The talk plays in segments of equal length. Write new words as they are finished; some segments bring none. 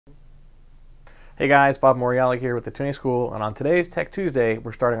Hey guys, Bob Moriali here with the Tuning School, and on today's Tech Tuesday,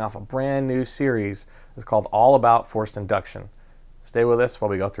 we're starting off a brand new series. It's called All About Forced Induction. Stay with us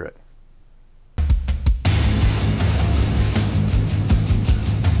while we go through it.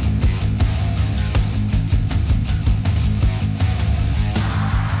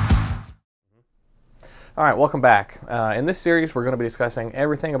 All right, welcome back. In this series, we're going to be discussing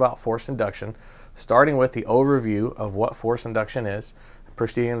everything about forced induction, starting with the overview of what forced induction is,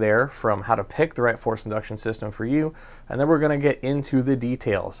 proceeding there from how to pick the right forced induction system for you, and then we're going to get into the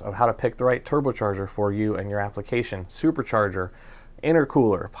details of how to pick the right turbocharger for you and your application, supercharger,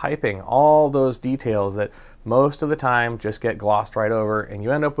 intercooler, piping, all those details that most of the time just get glossed right over, and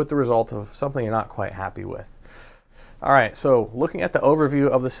you end up with the result of something you're not quite happy with. All right, so looking at the overview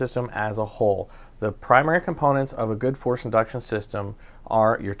of the system as a whole, the primary components of a good forced induction system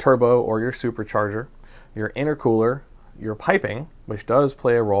are your turbo or your supercharger, your intercooler, your piping, which does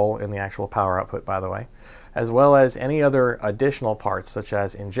play a role in the actual power output, by the way, as well as any other additional parts such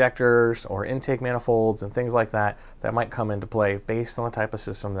as injectors or intake manifolds and things like that that might come into play based on the type of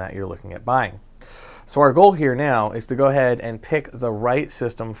system that you're looking at buying. So our goal here now is to go ahead and pick the right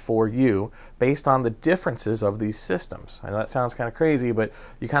system for you based on the differences of these systems. I know that sounds kind of crazy, but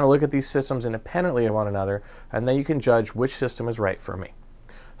you kind of look at these systems independently of one another, and then you can judge which system is right for me.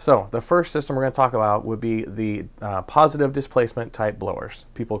 So the first system we're going to talk about would be the positive displacement type blowers.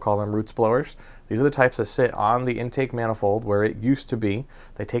 People call them roots blowers. These are the types that sit on the intake manifold where it used to be.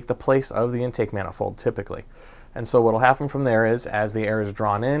 They take the place of the intake manifold typically. And so what will happen from there is, as the air is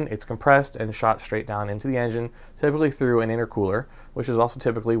drawn in, it's compressed and shot straight down into the engine, typically through an intercooler, which is also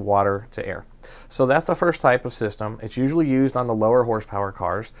typically water to air. So that's the first type of system. It's usually used on the lower horsepower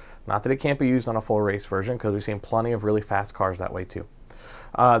cars. Not that it can't be used on a full race version, because we've seen plenty of really fast cars that way too.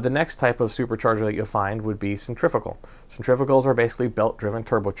 The next type of supercharger that you'll find would be centrifugal. Centrifugals are basically belt-driven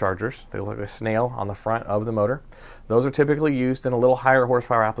turbochargers. They look like a snail on the front of the motor. Those are typically used in a little higher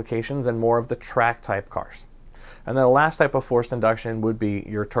horsepower applications and more of the track type cars. And then the last type of forced induction would be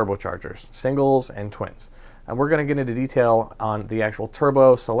your turbochargers, singles and twins. And we're going to get into detail on the actual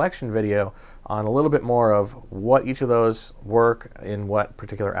turbo selection video on a little bit more of what each of those work in what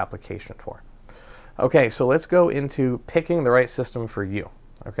particular application for. Okay, so let's go into picking the right system for you.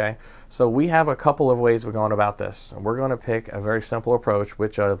 Okay, so we have a couple of ways of going about this. And we're going to pick a very simple approach,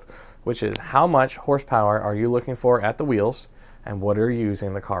 which is how much horsepower are you looking for at the wheels and what are you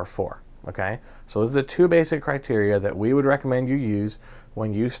using the car for? Okay, so those are the two basic criteria that we would recommend you use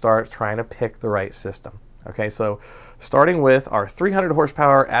when you start trying to pick the right system. Okay, so starting with our 300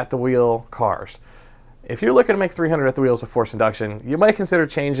 horsepower at the wheel cars. If you're looking to make 300 at the wheels with forced induction, you might consider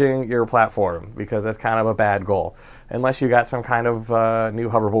changing your platform, because that's kind of a bad goal. Unless you got some kind of new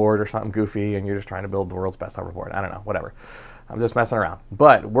hoverboard or something goofy and you're just trying to build the world's best hoverboard. I don't know, whatever. I'm just messing around.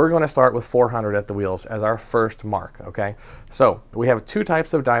 But we're going to start with 400 at the wheels as our first mark, okay? So we have two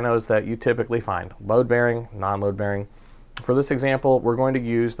types of dynos that you typically find, load bearing, non-load bearing. For this example, we're going to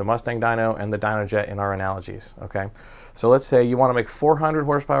use the Mustang dyno and the dynojet in our analogies, okay? So let's say you want to make 400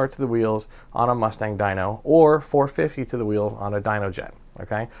 horsepower to the wheels on a Mustang dyno or 450 to the wheels on a dynojet,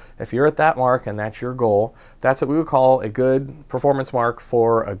 okay? If you're at that mark and that's your goal, that's what we would call a good performance mark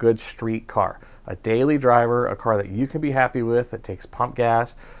for a good street car. A daily driver, a car that you can be happy with, that takes pump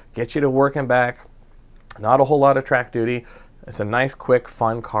gas, gets you to work and back, not a whole lot of track duty. It's a nice, quick,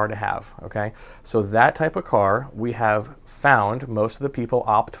 fun car to have, okay? So that type of car, we have found most of the people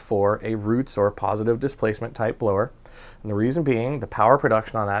opt for a roots or positive displacement type blower. And the reason being, the power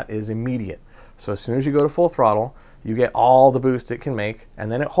production on that is immediate. So as soon as you go to full throttle, you get all the boost it can make,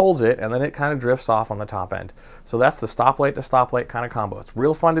 and then it holds it, and then it kind of drifts off on the top end. So that's the stoplight to stoplight kind of combo. It's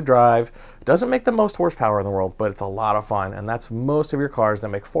real fun to drive. It doesn't make the most horsepower in the world, but it's a lot of fun, and that's most of your cars that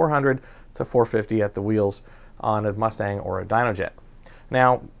make 400 to 450 at the wheels on a Mustang or a dynojet.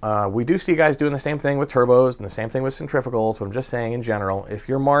 Now, we do see guys doing the same thing with turbos and the same thing with centrifugals, but I'm just saying in general, if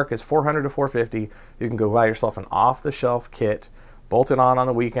your mark is 400 to 450, you can go buy yourself an off-the-shelf kit, bolt it on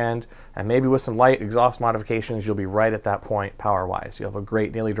the weekend, and maybe with some light exhaust modifications, you'll be right at that point power-wise. You'll have a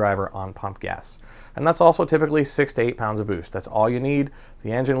great daily driver on pump gas. And that's also typically 6 to 8 pounds of boost. That's all you need.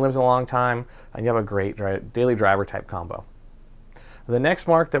 The engine lives a long time, and you have a great daily driver type combo. The next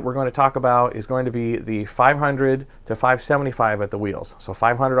mark that we're going to talk about is going to be the 500 to 575 at the wheels. So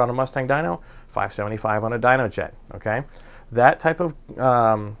 500 on a Mustang dyno, 575 on a dynojet, okay? That type of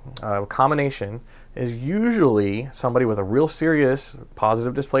combination is usually somebody with a real serious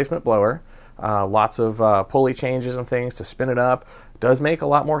positive displacement blower, lots of pulley changes and things to spin it up. It does make a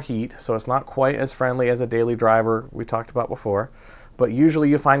lot more heat, so it's not quite as friendly as a daily driver we talked about before. But usually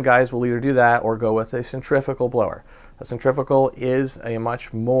you find guys will either do that or go with a centrifugal blower. A centrifugal is a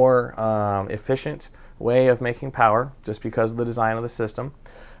much more efficient way of making power just because of the design of the system.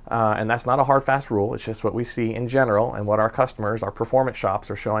 And that's not a hard, fast rule. It's just what we see in general and what our customers, our performance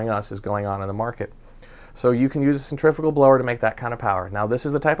shops, are showing us is going on in the market. So you can use a centrifugal blower to make that kind of power. Now, this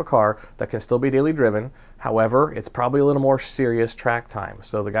is the type of car that can still be daily driven. However, it's probably a little more serious track time.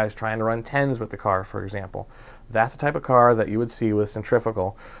 So the guy's trying to run 10s with the car, for example. That's the type of car that you would see with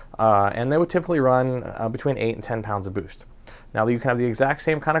centrifugal. And they would typically run between 8 and 10 pounds of boost. Now, you can have the exact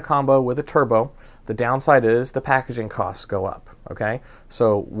same kind of combo with a turbo. The downside is the packaging costs go up, okay?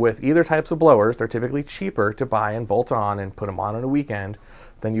 So with either types of blowers, they're typically cheaper to buy and bolt on and put them on a weekend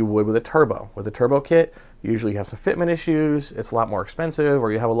than you would with a turbo. With a turbo kit, usually you have some fitment issues, it's a lot more expensive,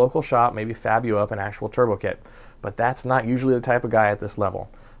 or you have a local shop maybe fab you up an actual turbo kit. But that's not usually the type of guy at this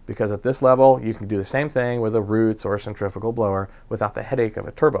level, because at this level you can do the same thing with a Roots or a centrifugal blower without the headache of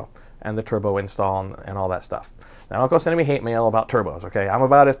a turbo and the turbo install and all that stuff. Now, don't go sending me hate mail about turbos, okay? I'm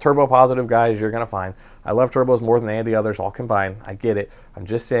about as turbo positive guy as you're gonna find. I love turbos more than any of the others all combined. I get it. I'm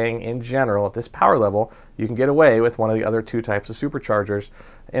just saying in general, at this power level, you can get away with one of the other two types of superchargers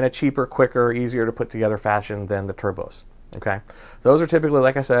in a cheaper, quicker, easier to put together fashion than the turbos. Okay, those are typically,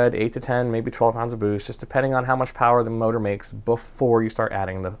 like I said, 8 to 10, maybe 12 pounds of boost, just depending on how much power the motor makes before you start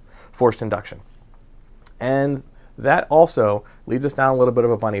adding the forced induction. And that also leads us down a little bit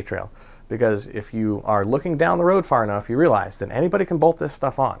of a bunny trail, because if you are looking down the road far enough, you realize that anybody can bolt this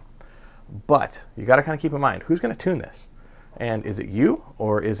stuff on. But you got to kind of keep in mind, who's going to tune this? And is it you,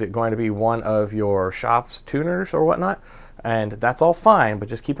 or is it going to be one of your shop's tuners or whatnot? And that's all fine, but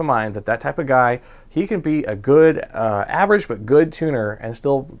just keep in mind that that type of guy, he can be a good, average but good tuner and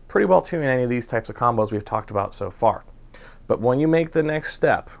still pretty well tune any of these types of combos we've talked about so far. But when you make the next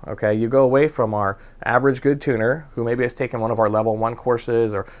step, okay, you go away from our average good tuner, who maybe has taken one of our level 1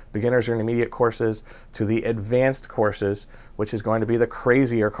 courses or beginners or intermediate courses, to the advanced courses, which is going to be the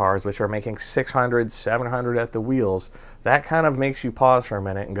crazier cars, which are making 600, 700 at the wheels. That kind of makes you pause for a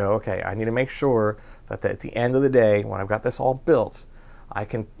minute and go, okay, I need to make sure that at the end of the day, when I've got this all built, I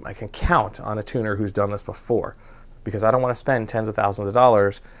can count on a tuner who's done this before, because I don't want to spend tens of thousands of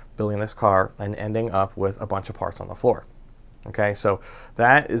dollars building this car and ending up with a bunch of parts on the floor. Okay, so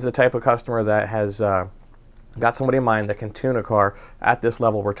that is the type of customer that has got somebody in mind that can tune a car at this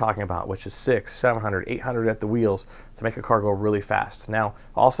level we're talking about, which is 600, 700, 800 at the wheels to make a car go really fast. Now,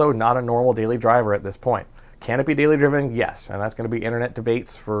 also not a normal daily driver at this point. Can it be daily driven? Yes, and that's going to be internet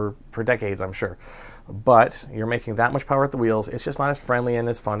debates for decades, I'm sure. But you're making that much power at the wheels, it's just not as friendly and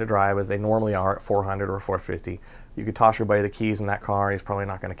as fun to drive as they normally are at 400 or 450. You could toss your buddy the keys in that car, he's probably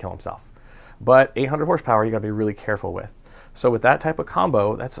not going to kill himself. But 800 horsepower, you got to be really careful with. So with that type of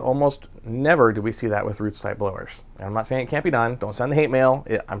combo, that's almost never do we see that with Roots type blowers. And I'm not saying it can't be done. Don't send the hate mail.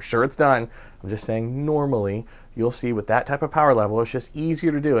 I'm sure it's done. I'm just saying normally you'll see with that type of power level, it's just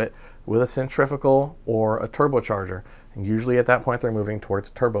easier to do it with a centrifugal or a turbocharger. And usually at that point, they're moving towards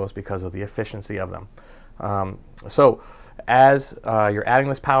turbos because of the efficiency of them. So as you're adding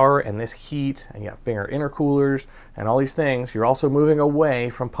this power and this heat, and you have bigger intercoolers and all these things, you're also moving away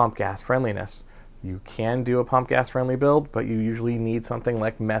from pump gas friendliness. You can do a pump gas friendly build, but you usually need something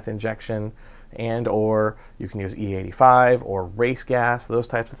like meth injection, and or you can use E85 or race gas, those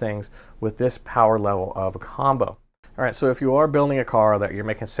types of things with this power level of a combo. All right, so if you are building a car that you're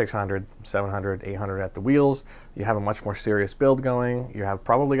making 600, 700, 800 at the wheels, you have a much more serious build going, you have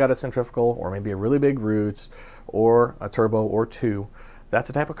probably got a centrifugal or maybe a really big Roots or a turbo or two. That's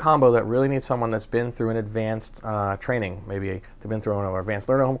the type of combo that really needs someone that's been through an advanced training. Maybe they've been through one of our advanced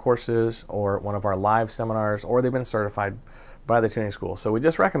learner home courses or one of our live seminars, or they've been certified by the tuning school. So we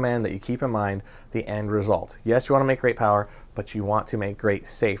just recommend that you keep in mind the end result. Yes, you want to make great power, but you want to make great,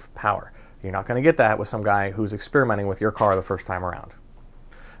 safe power. You're not going to get that with some guy who's experimenting with your car the first time around.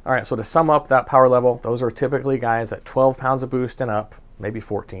 All right, so to sum up that power level, those are typically guys at 12 pounds of boost and up, maybe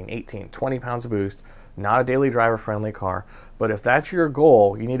 14, 18, 20 pounds of boost. Not a daily driver friendly car, but if that's your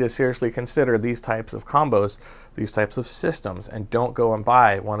goal, you need to seriously consider these types of combos, these types of systems, and don't go and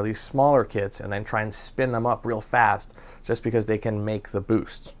buy one of these smaller kits and then try and spin them up real fast just because they can make the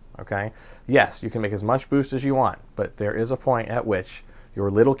boost, okay? Yes, you can make as much boost as you want, but there is a point at which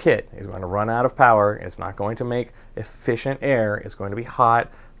your little kit is going to run out of power. It's not going to make efficient air. It's going to be hot,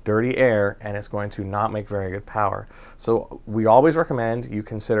 dirty air, and it's going to not make very good power. So we always recommend you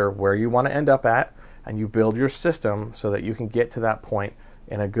consider where you want to end up at, and you build your system so that you can get to that point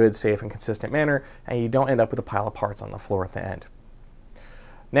in a good, safe, and consistent manner, and you don't end up with a pile of parts on the floor at the end.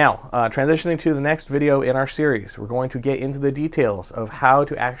 Now, transitioning to the next video in our series, we're going to get into the details of how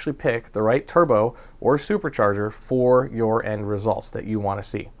to actually pick the right turbo or supercharger for your end results that you want to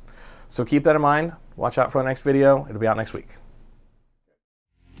see. So keep that in mind. Watch out for the next video. It'll be out next week.